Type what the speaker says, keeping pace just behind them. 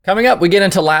Coming up, we get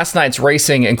into last night's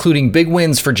racing, including big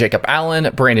wins for Jacob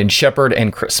Allen, Brandon Sheppard,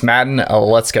 and Chris Madden.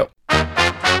 Let's go.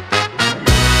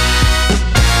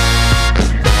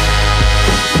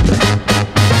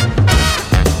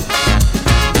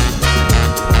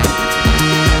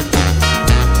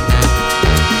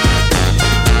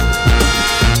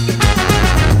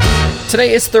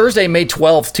 Today is Thursday, May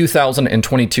 12th,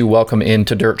 2022. Welcome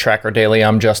into Dirt Tracker Daily.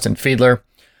 I'm Justin Fiedler.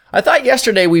 I thought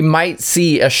yesterday we might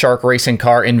see a Shark racing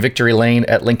car in victory lane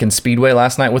at Lincoln Speedway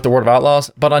last night with the World of Outlaws,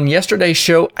 but on yesterday's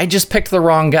show, I just picked the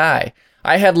wrong guy.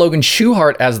 I had Logan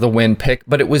Schuchart as the win pick,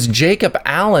 but it was Jacob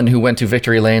Allen who went to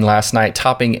victory lane last night,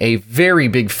 topping a very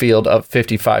big field of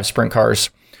 55 sprint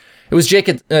cars. It was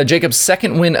Jacob's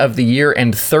second win of the year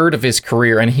and third of his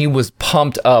career, and he was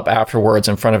pumped up afterwards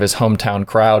in front of his hometown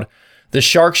crowd. The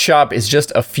Shark shop is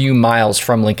just a few miles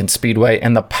from Lincoln Speedway,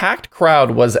 and the packed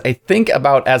crowd was, I think,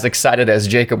 about as excited as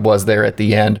Jacob was there at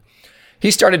the end. He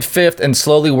started fifth and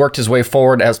slowly worked his way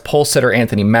forward as pole sitter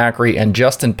Anthony Macri and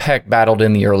Justin Peck battled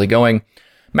in the early going.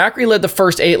 Macri led the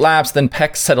first 8 laps, then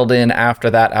Peck settled in after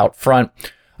that out front.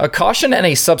 A caution and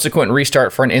a subsequent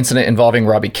restart for an incident involving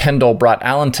Robbie Kendall brought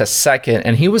Allen to second,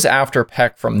 and he was after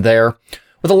Peck from there.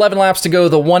 With 11 laps to go,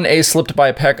 the 1A slipped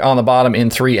by Peck on the bottom in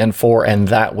 3 and 4, and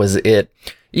that was it.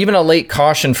 Even a late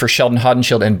caution for Sheldon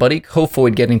Haudenschild and Buddy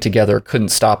Kofoid getting together couldn't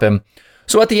stop him.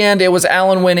 So at the end, it was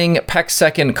Allen winning, Peck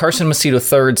second, Carson Macedo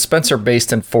third, Spencer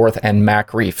Bayston fourth, and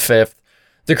Macri fifth.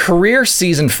 The career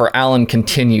season for Allen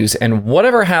continues, and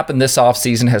whatever happened this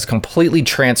offseason has completely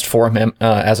transformed him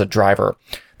as a driver.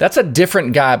 That's a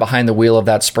different guy behind the wheel of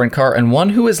that sprint car, and one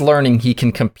who is learning he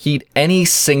can compete any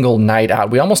single night out.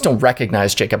 We almost don't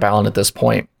recognize Jacob Allen at this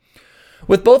point.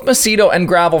 With both Macedo and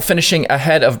Gravel finishing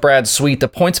ahead of Brad Sweet, the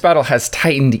points battle has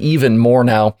tightened even more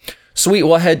now. Sweet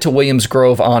will head to Williams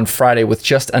Grove on Friday with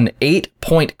just an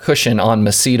 8-point cushion on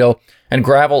Macedo, and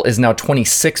Gravel is now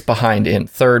 26 behind in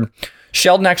third.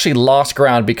 Sheldon actually lost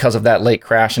ground because of that late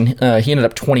crash, and he ended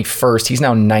up 21st. He's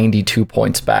now 92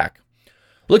 points back.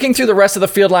 Looking through the rest of the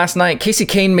field last night, Casey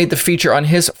Kane made the feature on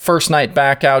his first night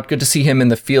back out. Good to see him in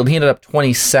the field. He ended up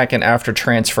 22nd after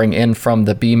transferring in from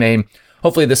the B main.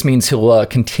 Hopefully this means he'll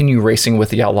continue racing with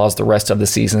the Outlaws the rest of the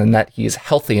season and that he is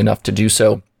healthy enough to do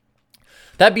so.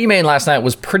 That B main last night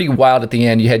was pretty wild at the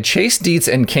end. You had Chase Dietz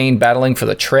and Kane battling for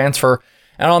the transfer.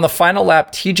 And on the final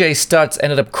lap, TJ Stutz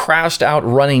ended up crashed out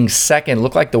running second.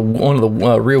 Looked like one of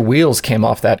the rear wheels came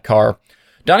off that car.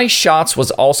 Donnie Schatz was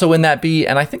also in that B,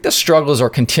 and I think the struggles are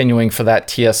continuing for that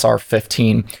TSR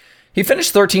 15. He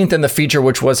finished 13th in the feature,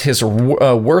 which was his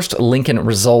worst Lincoln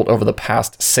result over the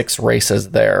past 6 races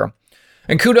there.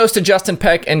 And kudos to Justin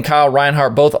Peck and Kyle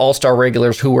Reinhart, both All-Star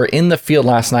regulars who were in the field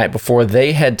last night before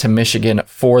they head to Michigan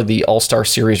for the All-Star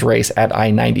Series race at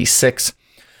I-96.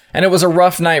 And it was a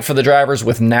rough night for the drivers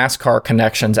with NASCAR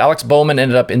connections. Alex Bowman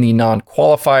ended up in the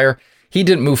non-qualifier. He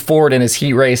didn't move forward in his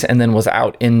heat race and then was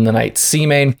out in the night C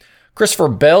main. Christopher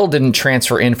Bell didn't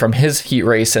transfer in from his heat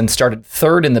race and started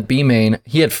third in the B main.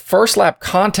 He had first lap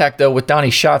contact though with Donnie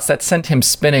Schatz that sent him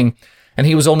spinning, and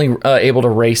he was only able to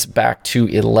race back to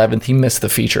 11th. He missed the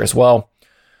feature as well.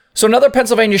 So another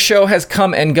Pennsylvania show has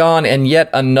come and gone, and yet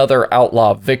another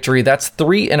Outlaw victory. That's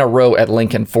 3 in a row at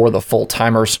Lincoln for the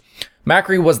full-timers.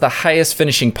 Macri was the highest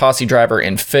finishing posse driver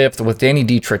in 5th, with Danny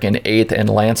Dietrich in 8th and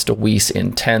Lance DeWeese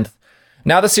in 10th.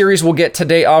 Now the series will get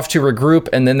today off to regroup,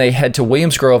 and then they head to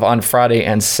Williams Grove on Friday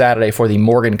and Saturday for the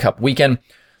Morgan Cup weekend.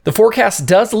 The forecast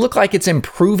does look like it's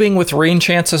improving with rain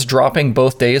chances dropping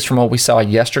both days from what we saw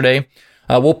yesterday.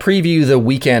 We'll preview the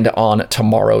weekend on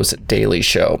tomorrow's Daily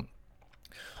Show.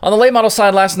 On the late model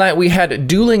side last night, we had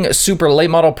dueling super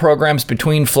late model programs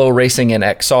between Flow Racing and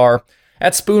XR.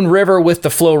 At Spoon River with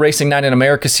the Flow Racing Night in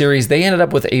America series, they ended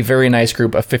up with a very nice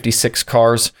group of 56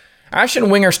 cars. Ashton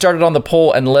Winger started on the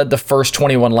pole and led the first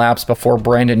 21 laps before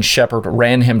Brandon Sheppard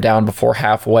ran him down before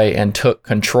halfway and took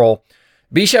control.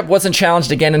 Bishop wasn't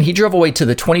challenged again, and he drove away to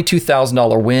the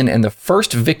 $22,000 win and the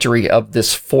first victory of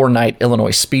this 4-night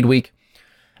Illinois Speed Week.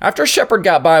 After Sheppard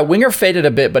got by, Winger faded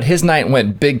a bit, but his night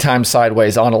went big time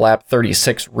sideways on a lap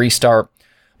 36 restart.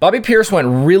 Bobby Pierce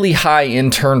went really high in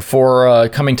turn 4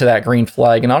 coming to that green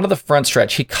flag, and onto the front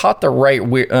stretch, he caught the right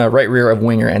rear of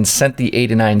Winger and sent the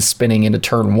 89 spinning into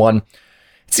turn 1. It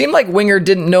seemed like Winger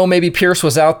didn't know maybe Pierce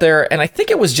was out there, and I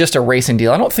think it was just a racing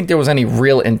deal. I don't think there was any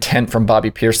real intent from Bobby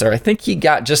Pierce there. I think he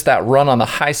got just that run on the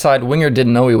high side. Winger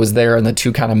didn't know he was there, and the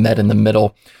two kind of met in the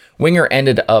middle. Winger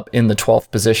ended up in the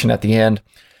 12th position at the end.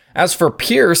 As for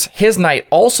Pierce, his night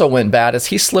also went bad as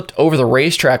he slipped over the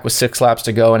racetrack with 6 laps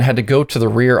to go and had to go to the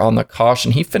rear on the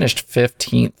caution. He finished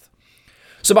 15th.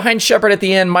 So behind Shepard at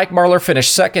the end, Mike Marlar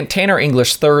finished second, Tanner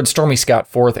English third, Stormy Scott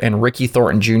fourth, and Ricky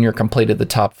Thornton Jr. completed the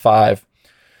top 5.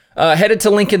 Headed to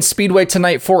Lincoln Speedway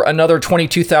tonight for another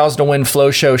 22,000 to win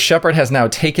flow show. Shepard has now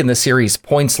taken the series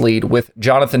points lead with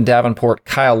Jonathan Davenport,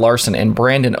 Kyle Larson, and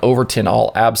Brandon Overton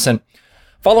all absent.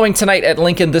 Following tonight at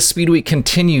Lincoln, this speed week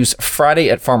continues Friday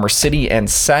at Farmer City and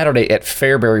Saturday at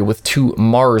Fairbury with 2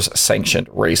 Mars-sanctioned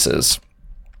races.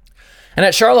 And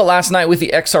at Charlotte last night with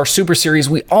the XR Super Series,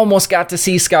 we almost got to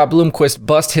see Scott Bloomquist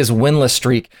bust his winless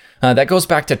streak. That goes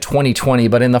back to 2020,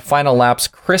 but in the final laps,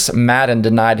 Chris Madden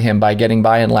denied him by getting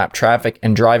by in lap traffic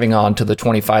and driving on to the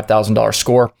 $25,000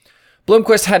 score.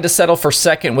 Bloomquist had to settle for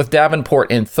second with Davenport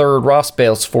in third, Ross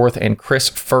Bales fourth, and Chris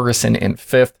Ferguson in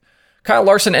fifth. Kyle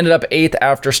Larson ended up 8th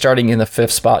after starting in the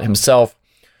 5th spot himself.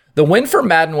 The win for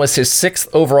Madden was his 6th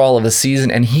overall of the season,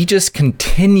 and he just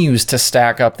continues to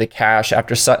stack up the cash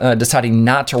after deciding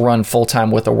not to run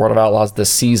full-time with the World of Outlaws this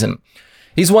season.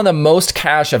 He's won the most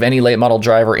cash of any late model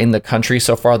driver in the country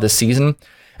so far this season,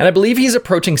 and I believe he's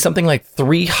approaching something like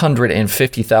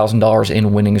 $350,000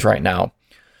 in winnings right now.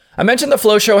 I mentioned the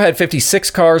Flow Show had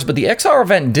 56 cars, but the XR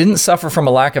event didn't suffer from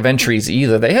a lack of entries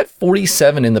either. They had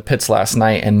 47 in the pits last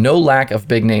night and no lack of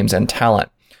big names and talent.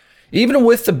 Even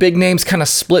with the big names kind of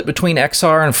split between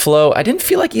XR and Flow, I didn't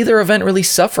feel like either event really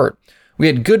suffered. We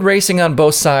had good racing on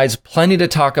both sides, plenty to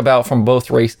talk about from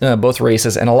both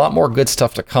races, and a lot more good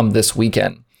stuff to come this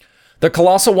weekend. The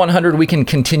Colossal 100 weekend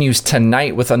continues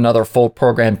tonight with another full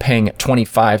program paying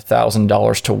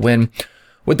 $25,000 to win.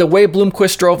 With the way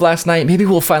Bloomquist drove last night, maybe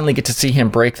we'll finally get to see him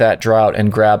break that drought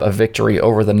and grab a victory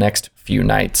over the next few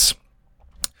nights.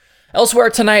 Elsewhere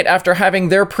tonight, after having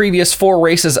their previous 4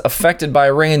 races affected by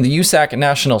rain, the USAC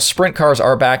National Sprint Cars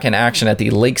are back in action at the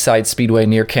Lakeside Speedway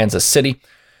near Kansas City.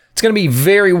 It's going to be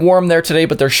very warm there today,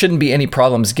 but there shouldn't be any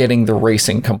problems getting the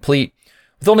racing complete.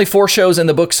 With only 4 shows in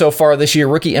the book so far this year,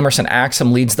 rookie Emerson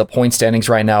Axsom leads the point standings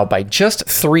right now by just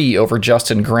 3 over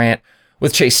Justin Grant,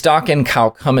 with Chase Stockin,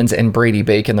 Kyle Cummins, and Brady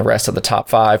Bacon the rest of the top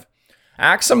 5.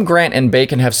 Axsom, Grant, and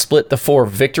Bacon have split the 4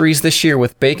 victories this year,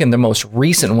 with Bacon the most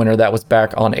recent winner that was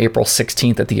back on April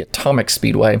 16th at the Atomic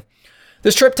Speedway.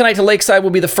 This trip tonight to Lakeside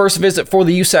will be the first visit for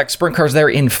the USAC Sprint Cars there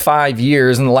in 5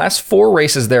 years, and the last 4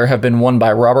 races there have been won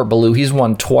by Robert Ballou. He's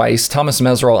won twice, Thomas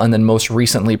Meserol, and then most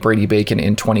recently Brady Bacon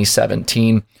in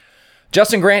 2017.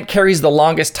 Justin Grant carries the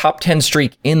longest top 10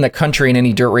 streak in the country in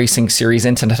any dirt racing series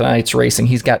into tonight's racing.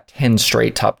 He's got 10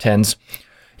 straight top 10s.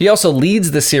 He also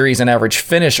leads the series in average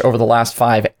finish over the last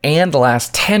 5 and the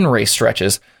last 10 race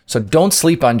stretches, so don't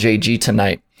sleep on JG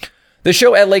tonight. The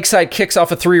show at Lakeside kicks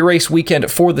off a 3-race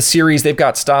weekend for the series. They've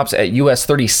got stops at US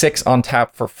 36 on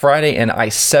tap for Friday and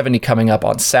I-70 coming up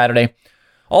on Saturday.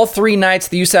 All 3 nights,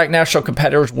 the USAC national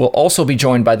competitors will also be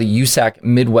joined by the USAC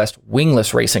Midwest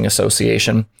Wingless Racing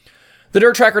Association. The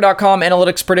DirtTracker.com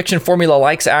analytics prediction formula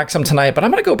likes Axsom tonight, but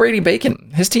I'm going to go Brady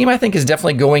Bacon. His team, I think, is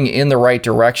definitely going in the right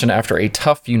direction after a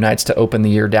tough few nights to open the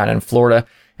year down in Florida,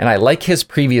 and I like his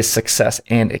previous success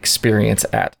and experience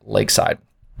at Lakeside.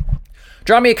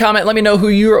 Drop me a comment. Let me know who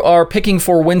you are picking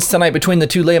for wins tonight between the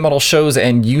 2 late model shows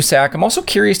and USAC. I'm also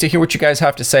curious to hear what you guys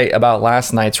have to say about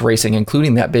last night's racing,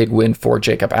 including that big win for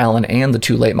Jacob Allen and the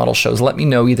 2 late model shows. Let me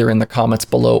know either in the comments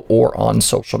below or on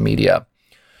social media.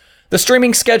 The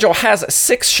streaming schedule has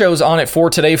 6 shows on it for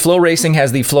today. Flow Racing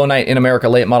has the Flow Night in America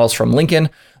late models from Lincoln,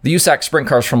 the USAC Sprint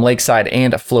Cars from Lakeside,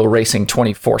 and Flow Racing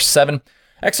 24/7.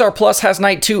 XR Plus has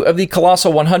night 2 of the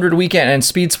Colossal 100 weekend, and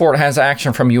Speed Sport has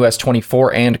action from US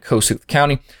 24 and Kossuth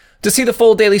County. To see the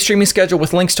full daily streaming schedule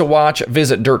with links to watch,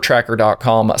 visit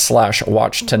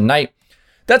dirttracker.com/watch tonight.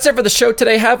 That's it for the show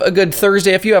today. Have a good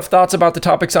Thursday. If you have thoughts about the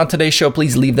topics on today's show,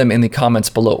 please leave them in the comments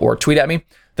below or tweet at me.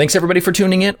 Thanks everybody for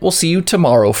tuning in. We'll see you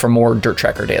tomorrow for more Dirt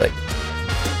Tracker Daily.